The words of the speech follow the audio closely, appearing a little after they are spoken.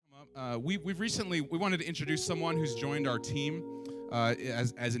we've recently we wanted to introduce someone who's joined our team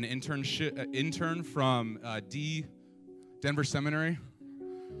as an intern from Denver Seminary.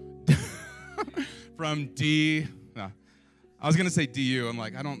 From no, I was gonna say DU. I'm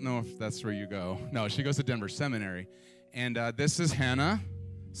like, I don't know if that's where you go. No, she goes to Denver Seminary, and this is Hannah.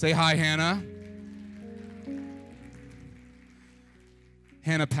 Say hi, Hannah.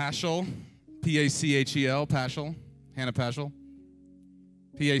 Hannah Paschal, P-A-C-H-E-L, Paschal. Hannah Paschal.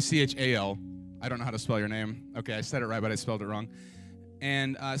 P-A-C-H-A-L. I don't know how to spell your name. Okay, I said it right, but I spelled it wrong.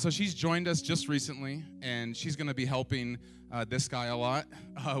 And so she's joined us just recently, and she's going to be helping this guy a lot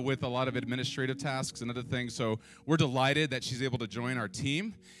with a lot of administrative tasks and other things. So we're delighted that she's able to join our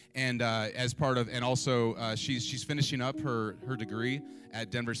team, and as part of, and also she's finishing up her degree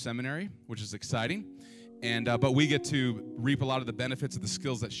at Denver Seminary, which is exciting. And but we get to reap a lot of the benefits of the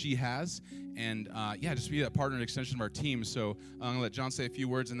skills that she has, and just be a partner and extension of our team. So I'm gonna let John say a few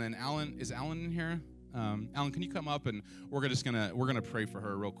words, and then Alan, is Alan in here? Alan, can you come up, and we're gonna pray for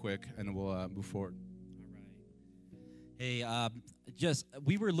her real quick, and we'll move forward. All right. Hey,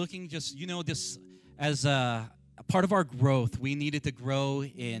 we were looking this as a part of our growth. We needed to grow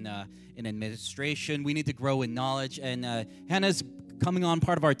in administration. We need to grow in knowledge, and Hannah's coming on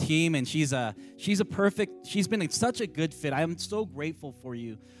part of our team, and she's been such a good fit. I am so grateful for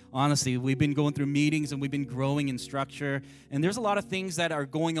you. Honestly, we've been going through meetings and we've been growing in structure, and there's a lot of things that are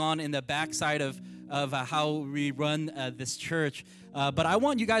going on in the backside of how we run this church. But I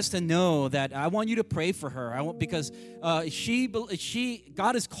want you guys to know that I want you to pray for her. Because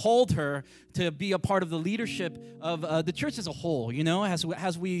God has called her to be a part of the leadership of the church as a whole. You know,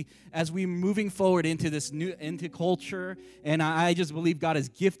 as we moving forward into culture, and I just believe God has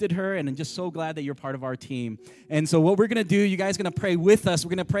gifted her, and I'm just so glad that you're part of our team. And so what we're gonna do, you guys are gonna pray with us. We're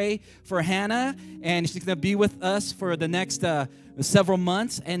gonna pray for Hannah, and she's gonna be with us for the next several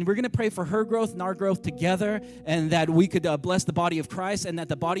months, and we're going to pray for her growth and our growth together, and that we could bless the body of Christ, and that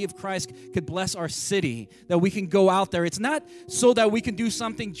the body of Christ could bless our city, that we can go out there. It's not so that we can do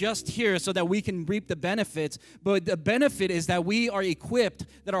something just here so that we can reap the benefits, but the benefit is that we are equipped,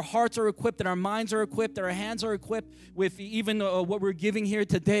 that our hearts are equipped, that our minds are equipped, that our hands are equipped with even what we're giving here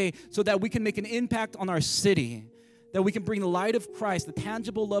today, so that we can make an impact on our city, that we can bring the light of Christ, the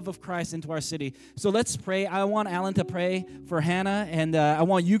tangible love of Christ into our city. So let's pray. I want Alan to pray for Hannah, and I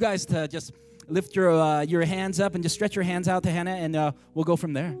want you guys to just lift your hands up and just stretch your hands out to Hannah, and we'll go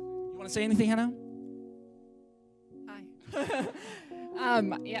from there. You want to say anything, Hannah? Hi.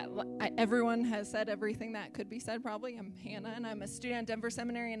 Everyone has said everything that could be said probably. I'm Hannah, and I'm a student at Denver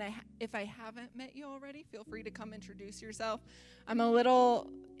Seminary, and if I haven't met you already, feel free to come introduce yourself. I'm a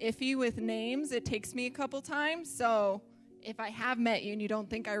little iffy with names. It takes me a couple times, so if I have met you and you don't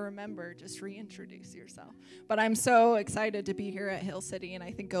think I remember, just reintroduce yourself. But I'm so excited to be here at Hill City, and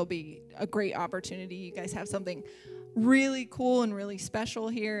I think it'll be a great opportunity. You guys have something really cool and really special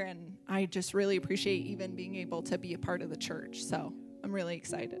here, and I just really appreciate even being able to be a part of the church, so I'm really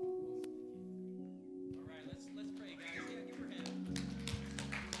excited. All right, let's pray, guys. Yeah, give her a hand.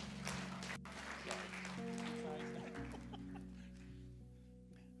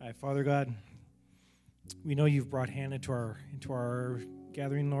 All right, Father God, we know you've brought Hannah into our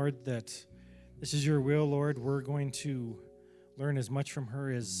gathering, Lord, that this is your will, Lord. We're going to learn as much from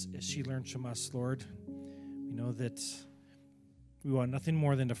her as she learns from us, Lord. We know that we want nothing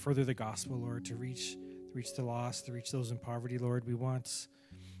more than to further the gospel, Lord, to reach the lost, to reach those in poverty, Lord. We want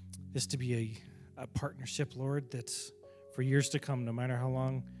this to be a partnership, Lord, that's for years to come, no matter how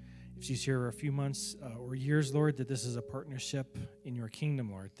long, if she's here a few months or years, Lord, that this is a partnership in your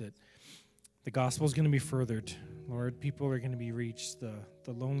kingdom, Lord, that the gospel is going to be furthered, Lord. People are going to be reached. The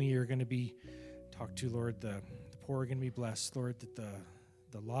lonely are going to be talked to, Lord. The poor are going to be blessed, Lord, that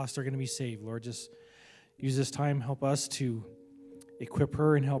the lost are going to be saved. Lord, just use this time, help us to equip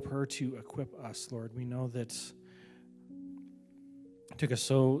her and help her to equip us, Lord. We know that it took us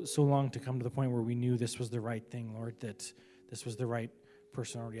so long to come to the point where we knew this was the right thing, Lord, that this was the right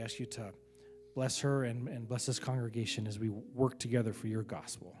person. I already ask you to bless her and bless this congregation as we work together for your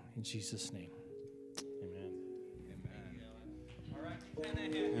gospel. In Jesus' name, amen. Amen. All right.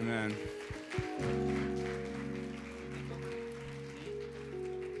 Amen.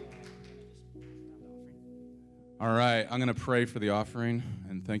 All right, I'm going to pray for the offering,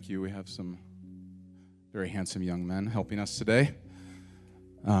 and thank you. We have some very handsome young men helping us today.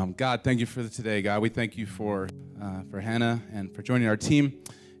 God, thank you for today, God. We thank you for Hannah and for joining our team.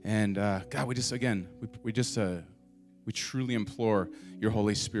 And God, we truly implore your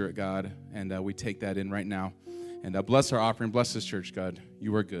Holy Spirit, God, and we take that in right now. And bless our offering, bless this church, God.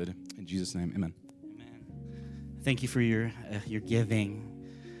 You are good. In Jesus' name, amen. Amen. Thank you for your giving.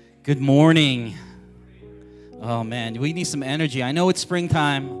 Good morning. Oh man, we need some energy. I know it's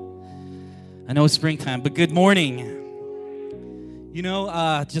springtime. But good morning. You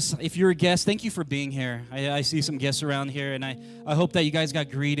know, just if you're a guest, thank you for being here. I see some guests around here, and I hope that you guys got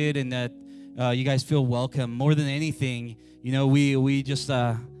greeted and that you guys feel welcome. More than anything, you know, we just,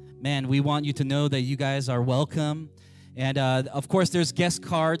 we want you to know that you guys are welcome. And of course, there's guest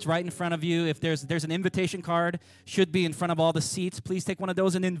cards right in front of you. If there's an invitation card, should be in front of all the seats. Please take one of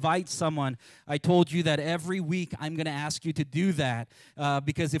those and invite someone. I told you that every week I'm going to ask you to do that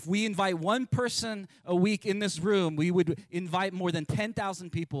because if we invite one person a week in this room, we would invite more than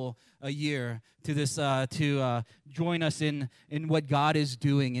 10,000 people a year to this to join us in what God is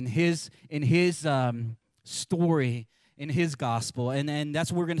doing in His story. In His gospel, and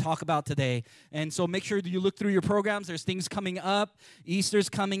that's what we're going to talk about today. And so make sure that you look through your programs. There's things coming up. Easter's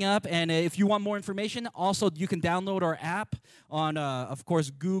coming up, and if you want more information, also you can download our app on, of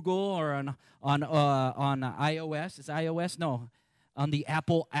course, Google or on iOS. Is iOS? No, on the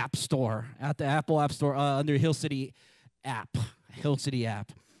Apple App Store. At the Apple App Store under Hill City app.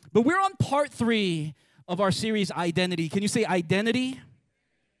 But we're on part 3 of our series, Identity. Can you say identity?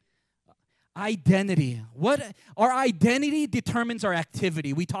 Identity. Our identity determines our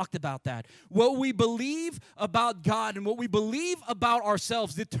activity. We talked about that. What we believe about God and what we believe about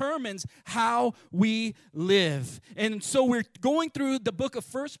ourselves determines how we live. And so we're going through the book of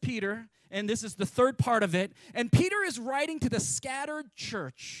 1 Peter, and this is the third part of it. And Peter is writing to the scattered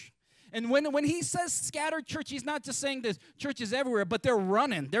church. And when he says scattered church, he's not just saying there's churches everywhere, but they're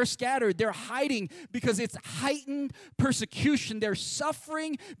running, they're scattered, they're hiding because it's heightened persecution. They're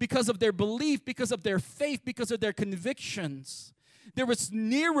suffering because of their belief, because of their faith, because of their convictions. There was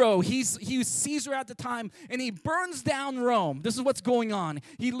Nero, he was Caesar at the time, and he burns down Rome. This is what's going on.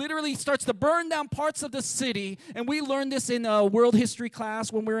 He literally starts to burn down parts of the city, and we learned this in a world history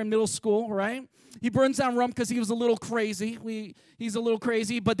class when we were in middle school, right? He burns down Rome because he was a little crazy. He's a little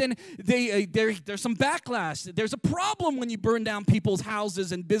crazy, but then there's some backlash. There's a problem when you burn down people's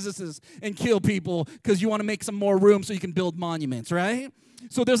houses and businesses and kill people because you want to make some more room so you can build monuments, right?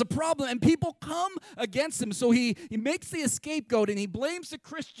 So there's a problem, and people come against him. So he makes the scapegoat, and he blames the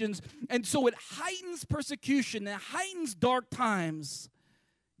Christians, and so it heightens persecution, it heightens dark times.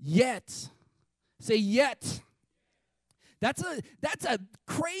 Yet, say yet. That's a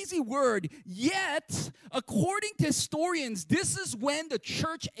crazy word. Yet, according to historians, this is when the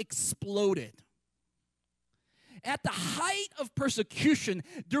church exploded. At the height of persecution,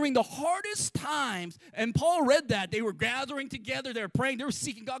 during the hardest times, and Paul read that, they were gathering together, they were praying, they were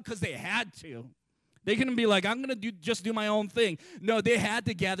seeking God because they had to. They couldn't be like, I'm going to just do my own thing. No, they had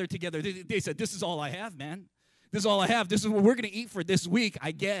to gather together. They said, this is all I have, man. This is all I have. This is what we're going to eat for this week,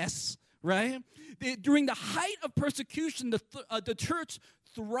 I guess, right? During the height of persecution, the church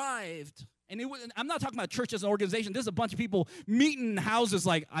thrived. And I'm not talking about church as an organization. There's a bunch of people meeting in houses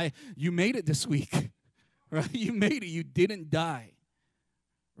like, you made it this week. Right? You made it. You didn't die.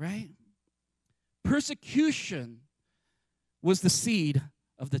 Right? Persecution was the seed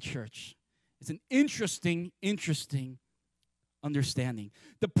of the church. It's an interesting understanding.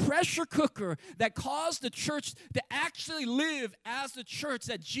 The pressure cooker that caused the church to actually live as the church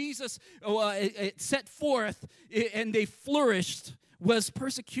that Jesus set forth and they flourished was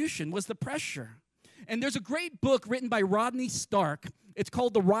persecution, was the pressure. And there's a great book written by Rodney Stark. It's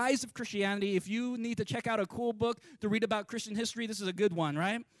called The Rise of Christianity. If you need to check out a cool book to read about Christian history, this is a good one,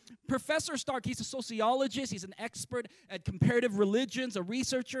 right? Professor Stark, he's a sociologist. He's an expert at comparative religions, a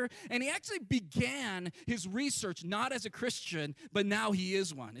researcher. And he actually began his research not as a Christian, but now he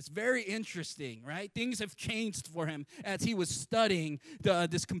is one. It's very interesting, right? Things have changed for him as he was studying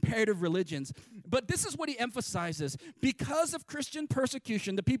this comparative religions. But this is what he emphasizes. Because of Christian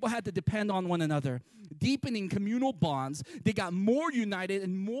persecution, the people had to depend on one another, deepening communal bonds. They got more united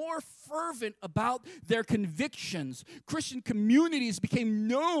and more fervent about their convictions. Christian communities became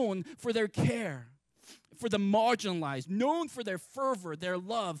known for their care for the marginalized, known for their fervor, their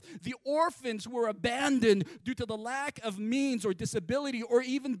love. The orphans were abandoned due to the lack of means or disability or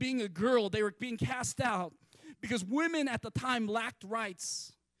even being a girl. They were being cast out because women at the time lacked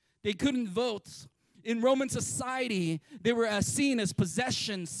rights. They couldn't vote. In Roman society, they were seen as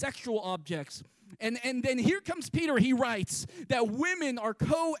possession, sexual objects. And then here comes Peter. He writes that women are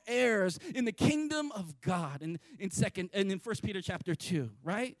co-heirs in the kingdom of God in 1 Peter chapter 2,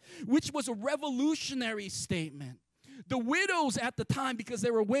 right? Which was a revolutionary statement. The widows at the time, because they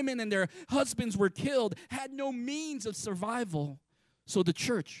were women and their husbands were killed, had no means of survival. So the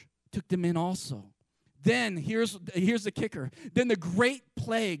church took them in also. Then, here's the kicker. Then the great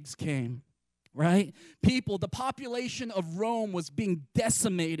plagues came. right? People, the population of Rome was being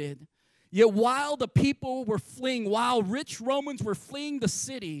decimated. Yet while the people were fleeing, while rich Romans were fleeing the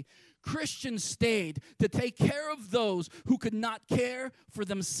city, Christians stayed to take care of those who could not care for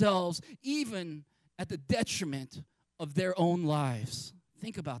themselves, even at the detriment of their own lives.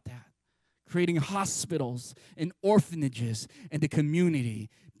 Think about that. Creating hospitals and orphanages, and the community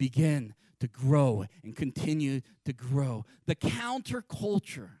began to grow and continue to grow. The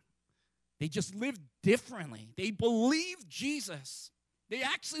counterculture, they just lived differently. They believed Jesus. They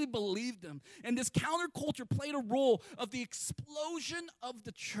actually believed him. And this counterculture played a role of the explosion of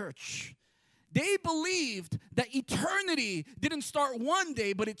the church. They believed that eternity didn't start one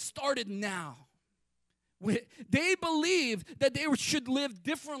day, but it started now. They believed that they should live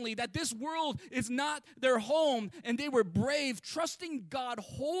differently, that this world is not their home, and they were brave, trusting God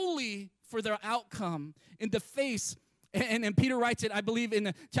wholly for their outcome in the face, and Peter writes it, I believe,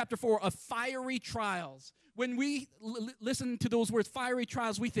 in chapter 4, of fiery trials. When we listen to those words, fiery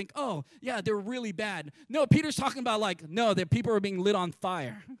trials, we think, oh, yeah, they're really bad. No, Peter's talking about no, that people are being lit on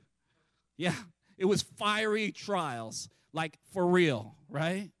fire. Yeah, it was fiery trials, for real,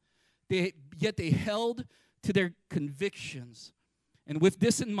 right? Yet they held to their convictions. And with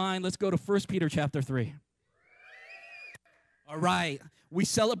this in mind, let's go to 1 Peter chapter 3. All right, we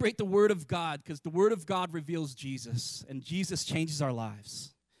celebrate the Word of God because the Word of God reveals Jesus, and Jesus changes our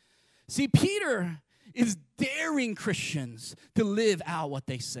lives. See, Peter is daring Christians to live out what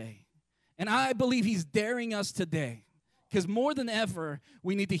they say. And I believe he's daring us today because more than ever,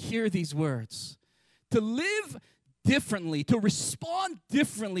 we need to hear these words. To live differently, to respond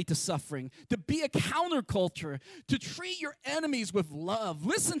differently to suffering, to be a counterculture, to treat your enemies with love.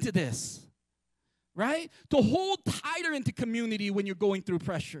 Listen to this. Right? To hold tighter into community when you're going through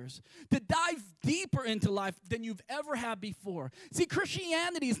pressures. To dive deeper into life than you've ever had before. See,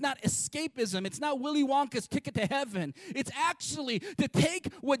 Christianity is not escapism. It's not Willy Wonka's ticket to heaven. It's actually to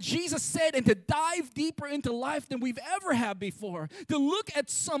take what Jesus said and to dive deeper into life than we've ever had before. To look at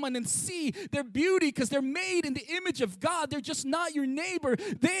someone and see their beauty because they're made in the image of God. They're just not your neighbor.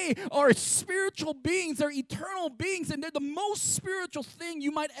 They are spiritual beings. They're eternal beings, and they're the most spiritual thing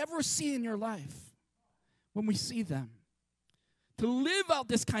you might ever see in your life. When we see them, to live out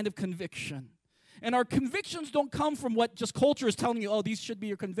this kind of conviction. And our convictions don't come from what just culture is telling you, oh, these should be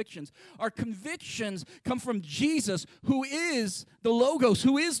your convictions. Our convictions come from Jesus, who is the Logos,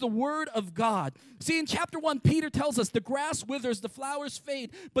 who is the Word of God. See, in chapter 1, Peter tells us, the grass withers, the flowers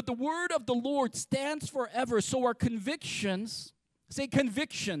fade, but the word of the Lord stands forever. So our convictions, say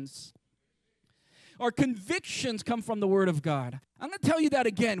convictions. Our convictions come from the Word of God. I'm going to tell you that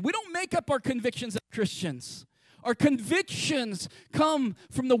again. We don't make up our convictions as Christians. Our convictions come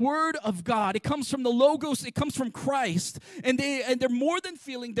from the Word of God. It comes from the Logos. It comes from Christ. And they're more than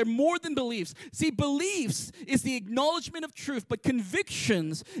feeling. They're more than beliefs. See, beliefs is the acknowledgement of truth, but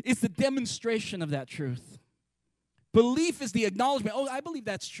convictions is the demonstration of that truth. Belief is the acknowledgement. Oh, I believe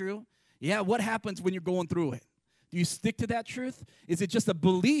that's true. Yeah, what happens when you're going through it? Do you stick to that truth? Is it just a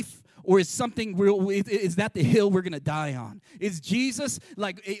belief, or is something real? Is that the hill we're gonna die on? Is Jesus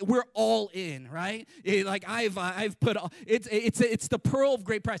we're all in, right? I've put it's the pearl of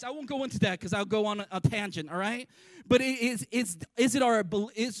great price. I won't go into that because I'll go on a tangent. All right, but is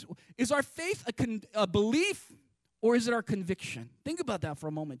our faith a belief, or is it our conviction? Think about that for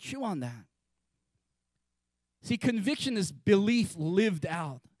a moment. Chew on that. See, conviction is belief lived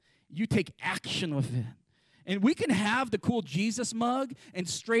out. You take action with it. And we can have the cool Jesus mug and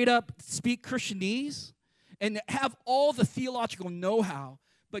straight up speak Christianese and have all the theological know-how,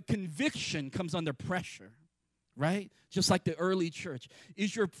 but conviction comes under pressure, right? Just like the early church.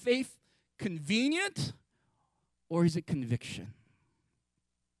 Is your faith convenient, or is it conviction?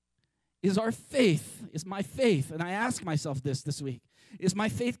 Is my faith, and I ask myself this week, is my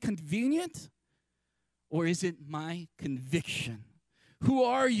faith convenient, or is it my conviction? Who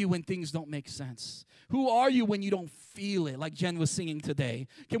are you when things don't make sense? Who are you when you don't feel it, like Jen was singing today?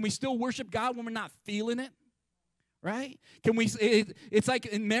 Can we still worship God when we're not feeling it? Right? It's like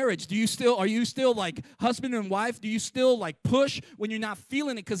in marriage. Are you still like husband and wife? Do you still like push when you're not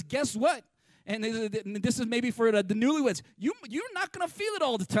feeling it? Because guess what? And this is maybe for the newlyweds. You're not going to feel it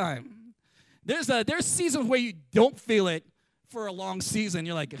all the time. There's seasons where you don't feel it for a long season.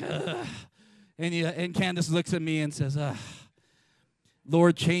 You're like, ugh. And Candace looks at me and says,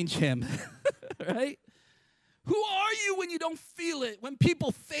 Lord, change him, right? Who are you when you don't feel it, when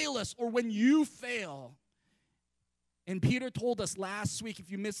people fail us, or when you fail? And Peter told us last week,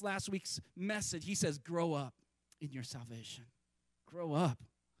 if you missed last week's message, he says, grow up in your salvation. Grow up,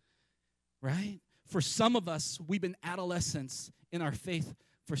 right? For some of us, we've been adolescents in our faith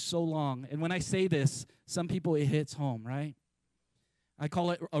for so long. And when I say this, some people it hits home, right? I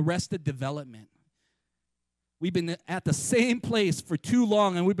call it arrested development. We've been at the same place for too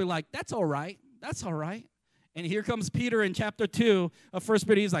long, and we've been like, that's all right. That's all right. And here comes Peter in chapter 2 of 1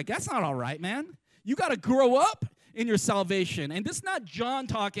 Peter. He's like, that's not all right, man. You got to grow up in your salvation. And this is not John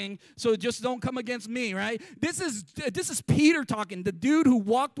talking, so just don't come against me, right? This is Peter talking, the dude who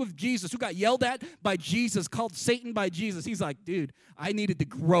walked with Jesus, who got yelled at by Jesus, called Satan by Jesus. He's like, dude, I needed to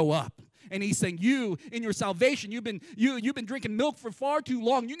grow up. And he's saying, you, in your salvation, you've been drinking milk for far too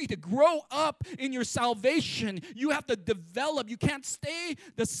long. You need to grow up in your salvation. You have to develop. You can't stay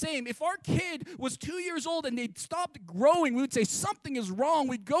the same. If our kid was 2 years old and they stopped growing, we would say something is wrong.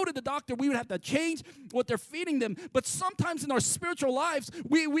 We'd go to the doctor. We would have to change what they're feeding them. But sometimes in our spiritual lives,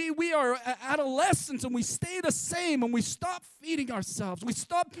 we are adolescents and we stay the same and we stop feeding ourselves. We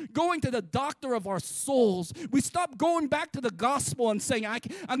stop going to the doctor of our souls. We stop going back to the gospel and saying, I'm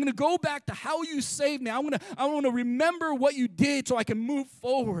going to go back to how you saved me. I want to remember what you did so I can move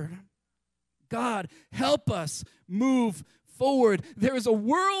forward. God, help us move forward. There is a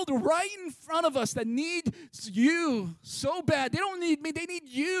world right in front of us that needs you so bad. They don't need me. They need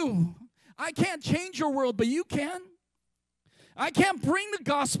you. I can't change your world, but you can. I can't bring the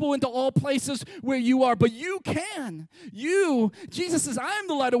gospel into all places where you are, but you can. You, Jesus says, I am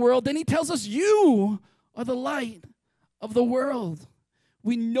the light of the world. Then he tells us you are the light of the world.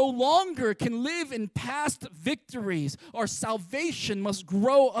 We no longer can live in past victories. Our salvation must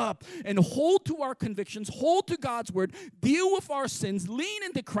grow up and hold to our convictions, hold to God's word, deal with our sins, lean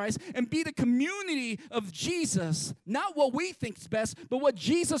into Christ, and be the community of Jesus. Not what we think is best, but what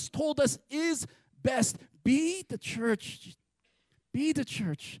Jesus told us is best. Be the church. Be the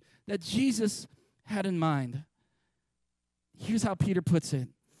church that Jesus had in mind. Here's how Peter puts it.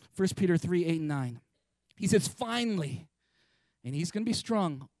 1 Peter 3, 8, and 9. He says, finally, and he's going to be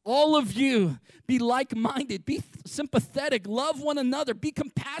strong. All of you, be like-minded, be sympathetic, love one another, be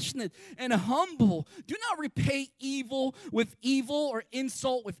compassionate and humble. Do not repay evil with evil or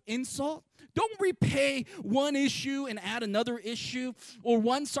insult with insult. Don't repay one issue and add another issue, or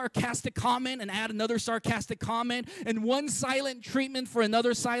one sarcastic comment and add another sarcastic comment, and one silent treatment for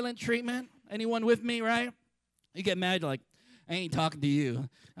another silent treatment. Anyone with me, right? You get mad, like, I ain't talking to you.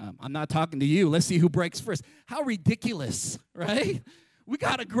 I'm not talking to you. Let's see who breaks first. How ridiculous, right? We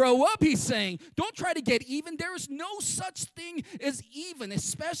got to grow up, he's saying. Don't try to get even. There is no such thing as even,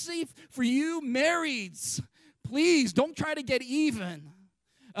 especially for you marrieds. Please, don't try to get even.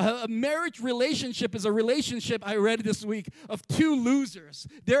 A marriage relationship is a relationship, I read this week, of two losers.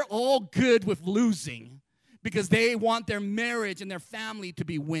 They're all good with losing because they want their marriage and their family to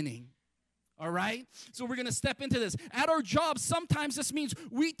be winning. All right? So we're going to step into this. At our jobs, sometimes this means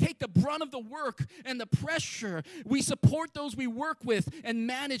we take the brunt of the work and the pressure. We support those we work with and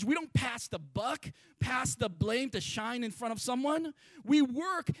manage. We don't pass the buck, pass the blame to shine in front of someone. We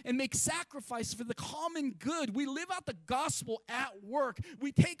work and make sacrifices for the common good. We live out the gospel at work.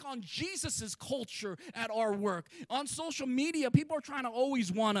 We take on Jesus' culture at our work. On social media, people are trying to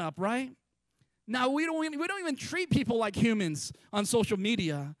always one-up, right? Now, we don't even treat people like humans on social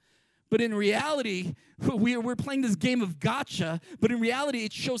media. But in reality, we're playing this game of gotcha, but in reality,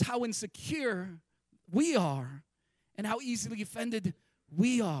 it shows how insecure we are and how easily offended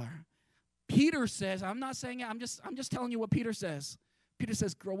we are. Peter says, I'm not saying it, I'm just telling you what Peter says. Peter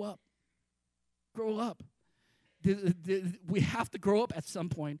says, grow up. Grow up. We have to grow up at some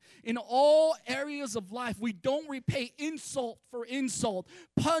point. In all areas of life, we don't repay insult for insult,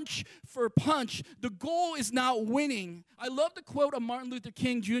 punch for punch. The goal is not winning. I love the quote of Martin Luther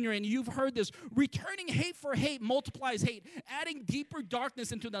King Jr., and you've heard this. Returning hate for hate multiplies hate, adding deeper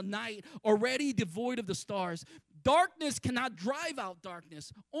darkness into the night already devoid of the stars. Darkness cannot drive out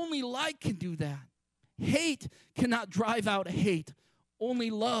darkness. Only light can do that. Hate cannot drive out hate.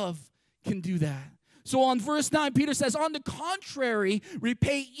 Only love can do that. So on verse 9, Peter says, on the contrary,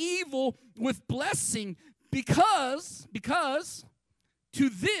 repay evil with blessing because to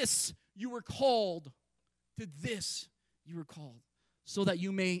this you were called. To this you were called, so that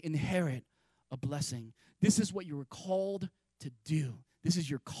you may inherit a blessing. This is what you were called to do. This is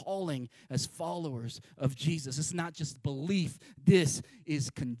your calling as followers of Jesus. It's not just belief. This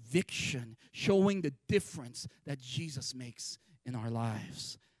is conviction, showing the difference that Jesus makes in our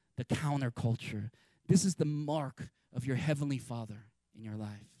lives. The counterculture. This is the mark of your heavenly Father in your life.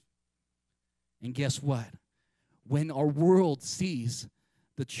 And guess what? When our world sees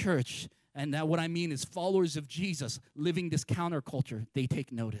the church, and that what I mean is followers of Jesus living this counterculture, they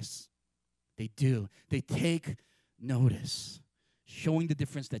take notice. They do. They take notice. showing the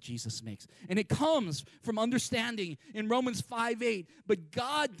difference that Jesus makes. And it comes from understanding in Romans 5:8, but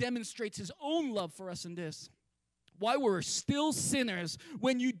God demonstrates his own love for us in this. While we're still sinners,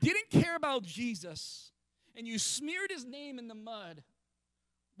 when you didn't care about Jesus and you smeared his name in the mud,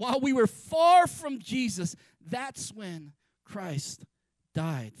 while we were far from Jesus, that's when Christ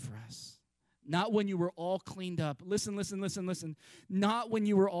died for us. Not when you were all cleaned up. Listen. Not when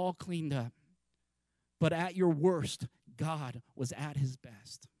you were all cleaned up. But at your worst, God was at his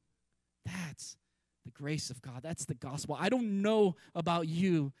best. That's the grace of God. That's the gospel. I don't know about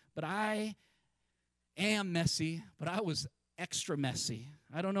you, but I am messy, but I was extra messy.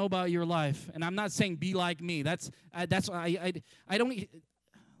 I don't know about your life, and I'm not saying be like me. I don't.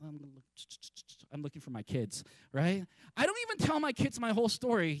 I'm looking for my kids, right? I don't even tell my kids my whole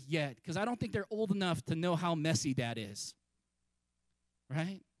story yet because I don't think they're old enough to know how messy Dad is,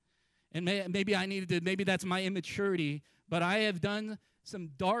 right? And maybe that's my immaturity, but I have done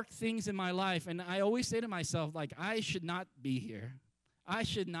some dark things in my life, and I always say to myself, like, I should not be here. I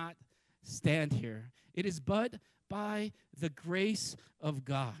should not stand here. It is but by the grace of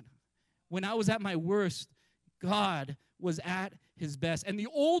God. When I was at my worst, God was at his best. And the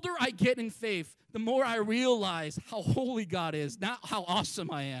older I get in faith, the more I realize how holy God is, not how awesome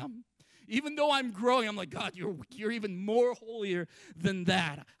I am. Even though I'm growing, I'm like, God, you're even more holier than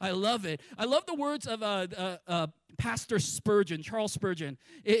that. I love it. I love the words of Pastor Spurgeon, Charles Spurgeon.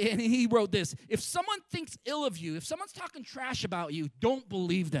 And he wrote this: if someone thinks ill of you, if someone's talking trash about you, don't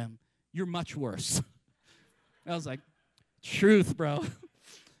believe them. You're much worse. I was like, truth, bro.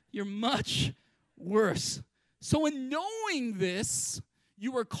 You're much worse. So in knowing this,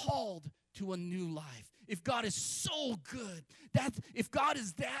 you are called to a new life. If God is so good, if God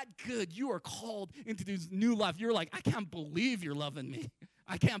is that good, you are called into this new life. You're like, I can't believe you're loving me.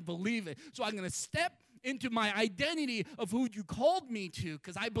 I can't believe it. So I'm going to step into my identity of who you called me to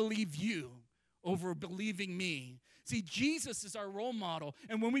because I believe you over believing me. See, Jesus is our role model.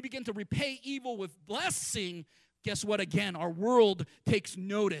 And when we begin to repay evil with blessing, guess what? Again, our world takes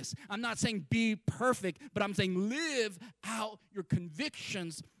notice. I'm not saying be perfect, but I'm saying live out your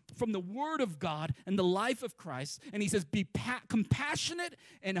convictions from the Word of God and the life of Christ. And he says, be compassionate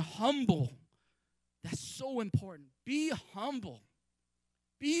and humble. That's so important. Be humble.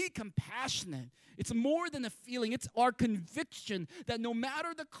 Be compassionate. It's more than a feeling. It's our conviction that no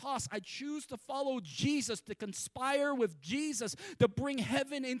matter the cost, I choose to follow Jesus, to conspire with Jesus, to bring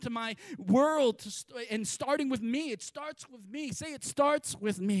heaven into my world. And starting with me, it starts with me. Say, it starts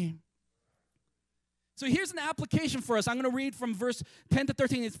with me. So here's an application for us. I'm going to read from verse 10 to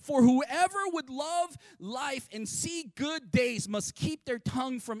 13. It's, for whoever would love life and see good days must keep their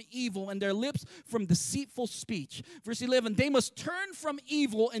tongue from evil and their lips from deceitful speech. Verse 11, they must turn from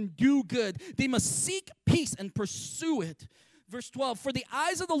evil and do good. They must seek peace and pursue it. Verse 12, for the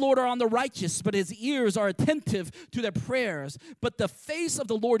eyes of the Lord are on the righteous, but his ears are attentive to their prayers. But the face of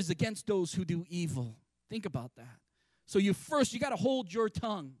the Lord is against those who do evil. Think about that. So you got to hold your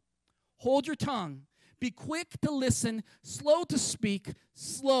tongue. Hold your tongue. Be quick to listen, slow to speak,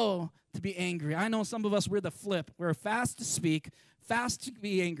 slow to be angry. I know some of us, we're the flip. We're fast to speak, fast to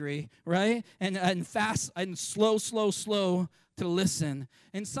be angry, right? And fast and slow to listen.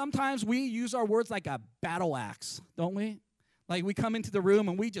 And sometimes we use our words like a battle axe, don't we? Like we come into the room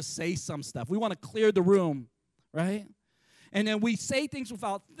and we just say some stuff. We want to clear the room, right? And then we say things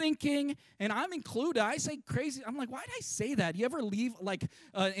without thinking, and I'm included. I say crazy. I'm like, why did I say that? You ever leave like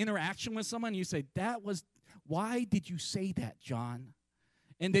an interaction with someone and you say, why did you say that, John?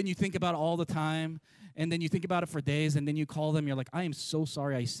 And then you think about it all the time, and then you think about it for days, and then you call them, you're like, I am so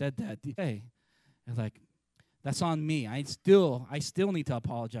sorry I said that. Hey, and like, that's on me. I still need to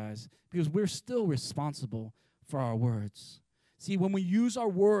apologize because we're still responsible for our words. See, when we use our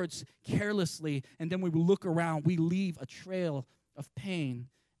words carelessly and then we look around, we leave a trail of pain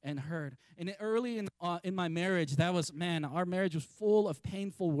and hurt. And early in my marriage, our marriage was full of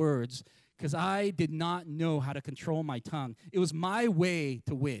painful words because I did not know how to control my tongue. It was my way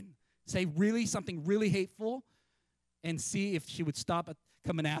to win. Say something really hateful and see if she would stop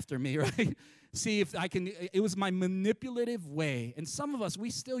coming after me, right? See if I can. It was my manipulative way. And some of us,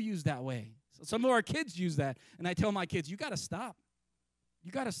 we still use that way. Some of our kids use that, and I tell my kids, you got to stop.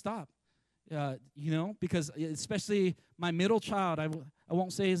 You got to stop, because especially my middle child, I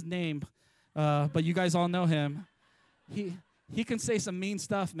won't say his name, but you guys all know him. He can say some mean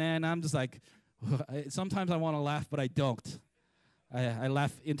stuff, man. I'm just like, sometimes I want to laugh, but I don't. I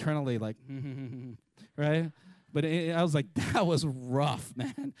laugh internally, like, right? But I was like, that was rough,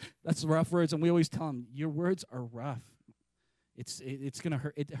 man. That's rough words, and we always tell him, your words are rough. It's gonna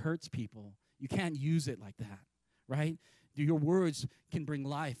hurt. It hurts people. You can't use it like that, right? Your words can bring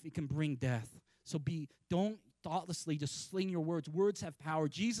life. It can bring death. So don't thoughtlessly just sling your words. Words have power.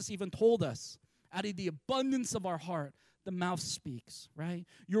 Jesus even told us, out of the abundance of our heart, the mouth speaks, right?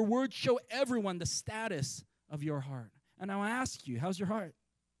 Your words show everyone the status of your heart. And I ask you, how's your heart?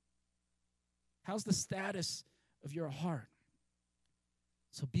 How's the status of your heart?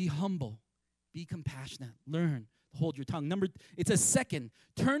 So be humble. Be compassionate. Learn to hold your tongue. It says second,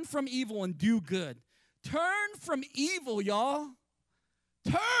 turn from evil and do good. Turn from evil, y'all.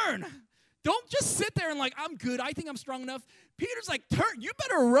 Turn. Don't just sit there and like, I'm good. I think I'm strong enough. Peter's like, turn. You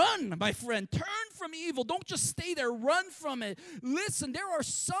better run, my friend. Turn from evil. Don't just stay there. Run from it. Listen, there are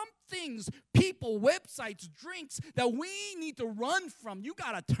some things, people, websites, drinks that we need to run from. You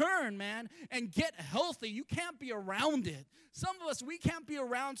got to turn, man, and get healthy. You can't be around it. Some of us, we can't be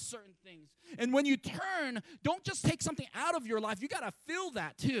around certain things. And when you turn, don't just take something out of your life. You got to feel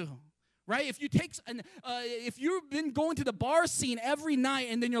that too. Right? If you've been going to the bar scene every night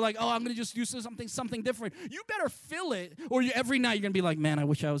and then you're like, oh, I'm going to just do something different, you better feel it. Or every night you're going to be like, man, I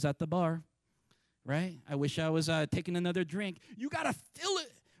wish I was at the bar. Right? I wish I was taking another drink. You got to fill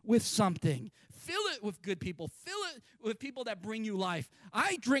it with something. Fill it with good people. Fill it with people that bring you life.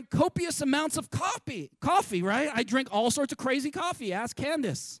 I drink copious amounts of coffee, right? I drink all sorts of crazy coffee. Ask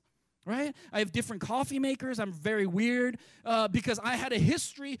Candace. Right? I have different coffee makers. I'm very weird because I had a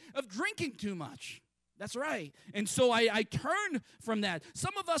history of drinking too much. That's right. And so I turned from that.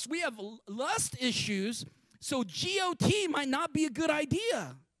 Some of us, we have lust issues, so GOT might not be a good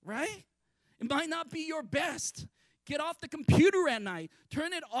idea, right? It might not be your best. Get off the computer at night.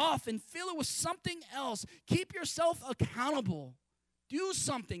 Turn it off and fill it with something else. Keep yourself accountable. Do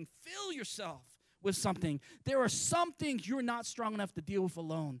something. Fill yourself with something. There are some things you're not strong enough to deal with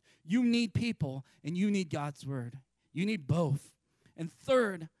alone. You need people, and you need God's word. You need both. And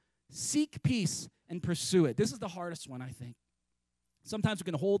third, seek peace and pursue it. This is the hardest one, I think. Sometimes we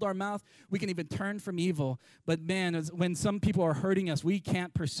can hold our mouth. We can even turn from evil. But man, when some people are hurting us, we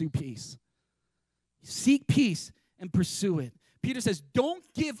can't pursue peace. Seek peace and pursue it. Peter says, don't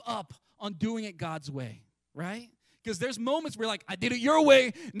give up on doing it God's way, right? Because there's moments where like, I did it your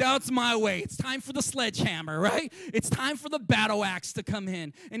way, now it's my way. It's time for the sledgehammer, right? It's time for the battle axe to come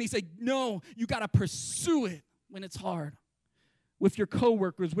in. And he said, no, you got to pursue it when it's hard. With your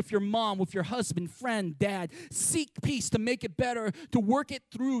coworkers, with your mom, with your husband, friend, dad. Seek peace to make it better, to work it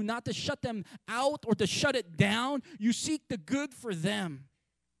through, not to shut them out or to shut it down. You seek the good for them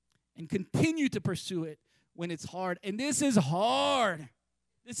and continue to pursue it when it's hard. And this is hard.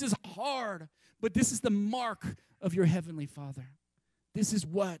 This is hard. But this is the mark of your Heavenly Father. This is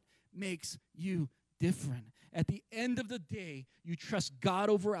what makes you different. At the end of the day, you trust God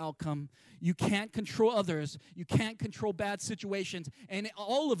over outcome. You can't control others. You can't control bad situations. And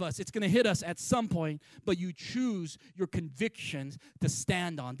all of us, it's going to hit us at some point, but you choose your convictions to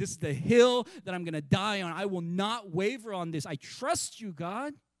stand on. This is the hill that I'm going to die on. I will not waver on this. I trust you,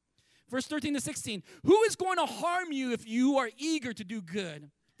 God. Verse 13 to 16, who is going to harm you if you are eager to do good?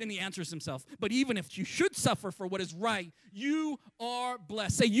 Then he answers himself, but even if you should suffer for what is right, you are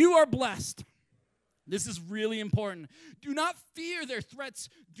blessed. Say, you are blessed. This is really important. Do not fear their threats.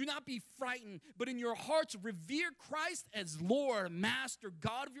 Do not be frightened, but in your hearts revere Christ as Lord, Master,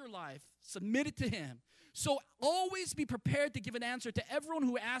 God of your life. Submit it to him. So always be prepared to give an answer to everyone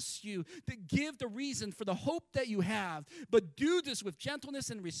who asks you to give the reason for the hope that you have. But do this with gentleness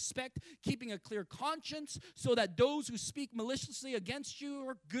and respect, keeping a clear conscience, so that those who speak maliciously against you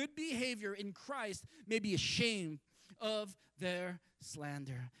or good behavior in Christ may be ashamed of their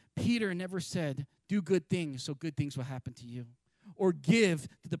slander. Peter never said, do good things so good things will happen to you. Or give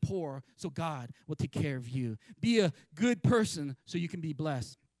to the poor so God will take care of you. Be a good person so you can be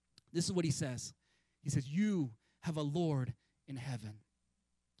blessed. This is what he says. He says, you have a Lord in heaven.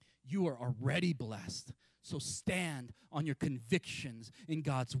 You are already blessed. So stand on your convictions in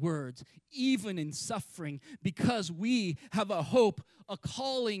God's words, even in suffering, because we have a hope, a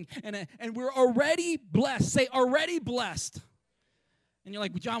calling, and we're already blessed. Say, already blessed. And you're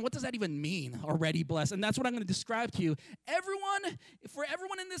like, John, what does that even mean, already blessed? And that's what I'm going to describe to you. For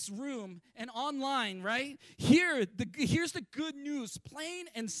everyone in this room and online, right? Here's the good news, plain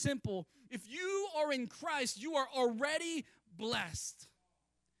and simple. If you are in Christ, you are already blessed.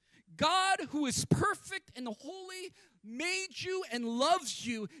 God, who is perfect and holy, made you and loves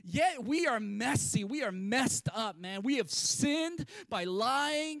you, yet we are messy. We are messed up, man. We have sinned by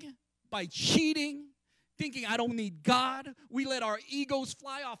lying, by cheating, thinking I don't need God. We let our egos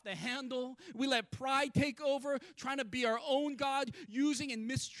fly off the handle. We let pride take over, trying to be our own God, using and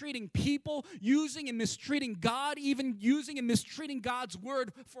mistreating people, using and mistreating God, even using and mistreating God's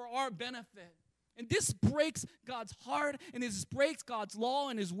word for our benefit. And this breaks God's heart, and this breaks God's law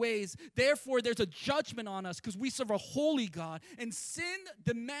and his ways. Therefore, there's a judgment on us because we serve a holy God. And sin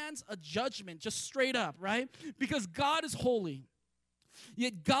demands a judgment, just straight up, right? Because God is holy.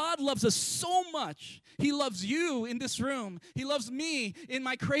 Yet God loves us so much. He loves you in this room. He loves me in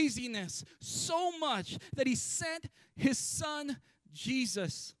my craziness so much that he sent his son,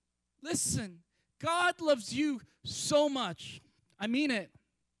 Jesus. Listen, God loves you so much. I mean it.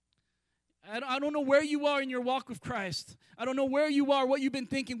 I don't know where you are in your walk with Christ. I don't know where you are, what you've been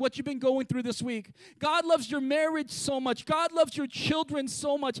thinking, what you've been going through this week. God loves your marriage so much. God loves your children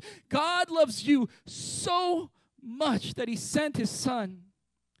so much. God loves you so much that he sent his son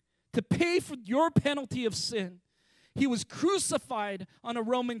to pay for your penalty of sin. He was crucified on a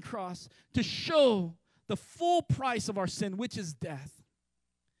Roman cross to show the full price of our sin, which is death.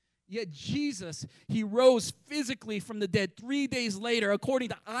 Yet Jesus, he rose physically from the dead 3 days later, according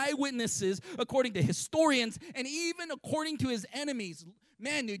to eyewitnesses, according to historians, and even according to his enemies.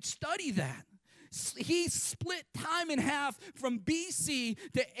 Man, dude, study that. He split time in half from BC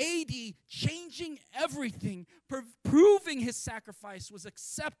to AD, changing everything, proving his sacrifice was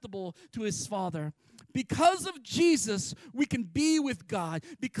acceptable to his Father. Because of Jesus, we can be with God.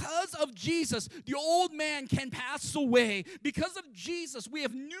 Because of Jesus, the old man can pass away. Because of Jesus, we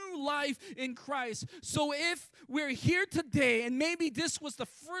have new life in Christ. So if we're here today, and maybe this was the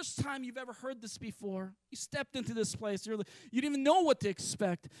first time you've ever heard this before, you stepped into this place, you didn't even know what to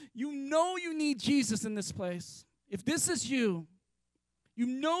expect. You know you need Jesus in this place. If this is you, you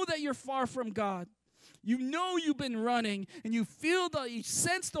know that you're far from God. You know you've been running, and you feel that you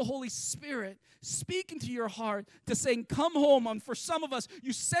sense the Holy Spirit speaking to your heart to saying, come home. And for some of us,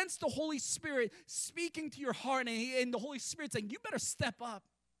 you sense the Holy Spirit speaking to your heart, and the Holy Spirit saying, you better step up.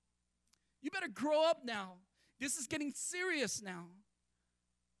 You better grow up now. This is getting serious now.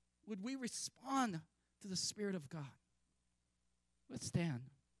 Would we respond to the Spirit of God? Let's stand.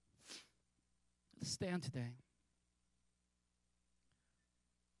 Let's stand today.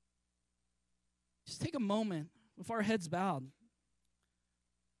 Just take a moment with our heads bowed.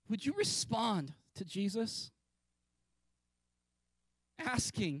 Would you respond to Jesus?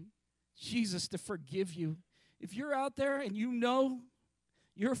 Asking Jesus to forgive you. If you're out there and you know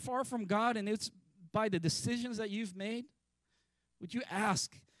you're far from God and it's by the decisions that you've made, would you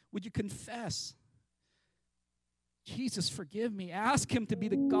ask, would you confess, Jesus, forgive me. Ask him to be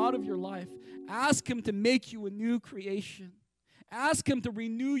the God of your life. Ask him to make you a new creation. Ask him to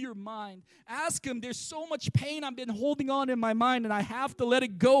renew your mind. Ask him, there's so much pain I've been holding on in my mind and I have to let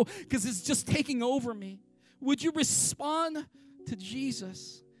it go because it's just taking over me. Would you respond to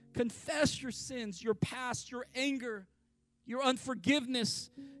Jesus? Confess your sins, your past, your anger, your unforgiveness,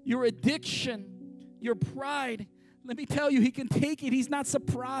 your addiction, your pride. Let me tell you, he can take it. He's not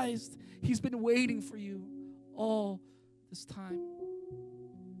surprised. He's been waiting for you all this time.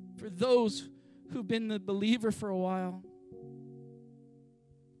 For those who've been the believer for a while,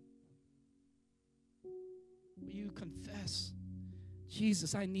 will you confess,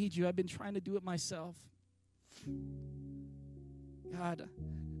 Jesus, I need you. I've been trying to do it myself. God,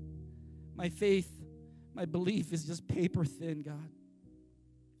 my faith, my belief is just paper thin, God.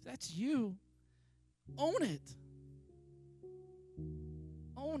 If that's you, own it.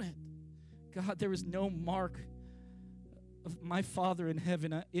 Own it. God, there is no mark of my Father in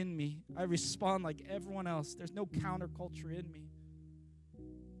heaven in me. I respond like everyone else. There's no counterculture in me.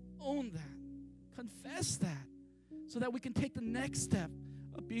 Own that. Confess that so that we can take the next step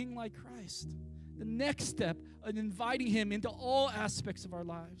of being like Christ. The next step of inviting him into all aspects of our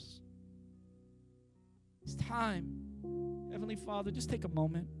lives. It's time. Heavenly Father, just take a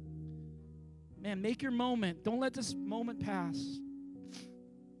moment. Man, make your moment. Don't let this moment pass.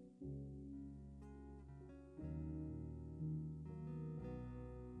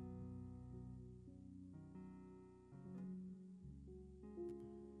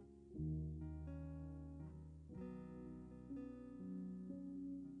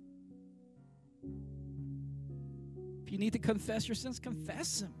 If you need to confess your sins,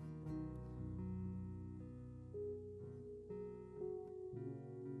 confess them.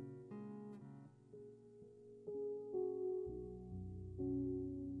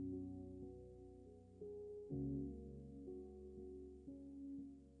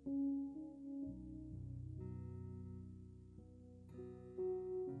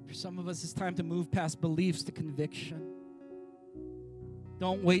 For some of us, it's time to move past beliefs to conviction.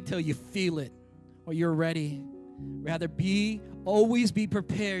 Don't wait till you feel it or you're ready. Rather, always be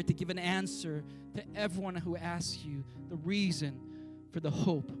prepared to give an answer to everyone who asks you the reason for the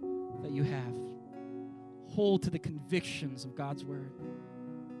hope that you have. Hold to the convictions of God's word.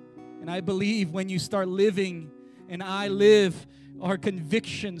 And I believe when you start living and I live our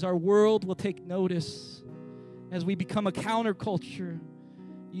convictions, our world will take notice. As we become a counterculture,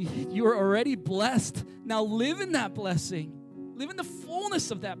 you are already blessed. Now live in that blessing. Live in the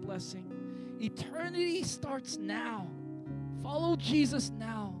fullness of that blessing. Eternity starts now. Follow Jesus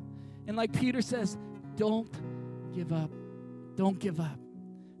now. And like Peter says, don't give up. Don't give up.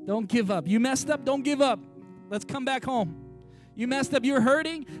 Don't give up. You messed up, don't give up. Let's come back home. You messed up, you're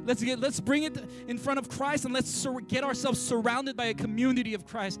hurting. Let's bring it in front of Christ, and let's get ourselves surrounded by a community of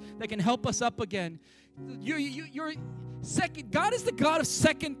Christ that can help us up again. You're second. God is the God of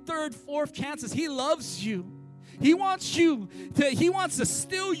second, third, fourth chances. He loves you. He wants to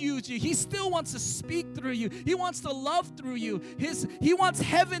still use you. He still wants to speak through you. He wants to love through you. He wants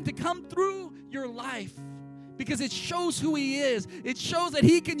heaven to come through your life because it shows who He is. It shows that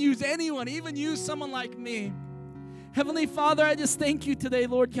He can use anyone, even use someone like me. Heavenly Father, I just thank you today,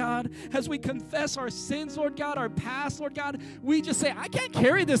 Lord God, as we confess our sins, Lord God, our past, Lord God. We just say, I can't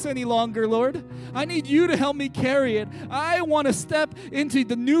carry this any longer, Lord. I need you to help me carry it. I want to step into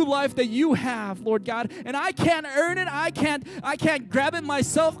the new life that you have, Lord God, and I can't earn it. I can't grab it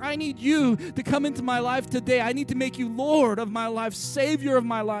myself. I need you to come into my life today. I need to make you Lord of my life, Savior of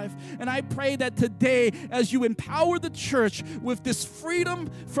my life. And I pray that today, as you empower the church with this freedom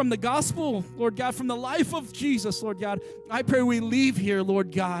from the gospel, Lord God, from the life of Jesus, Lord God, I pray we leave here,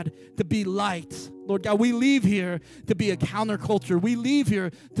 Lord God, to be light. Lord God, we leave here to be a counterculture. We leave here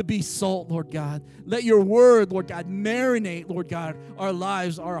to be salt, Lord God. Let your word, Lord God, marinate, Lord God, our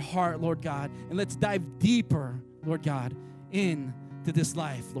lives, our heart, Lord God. And let's dive deeper, Lord God, into this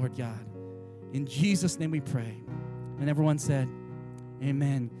life, Lord God. In Jesus' name we pray. And everyone said,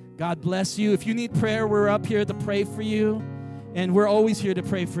 amen. God bless you. If you need prayer, we're up here to pray for you. And we're always here to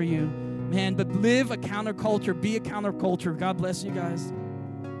pray for you. Man, but live a counterculture. Be a counterculture. God bless you guys.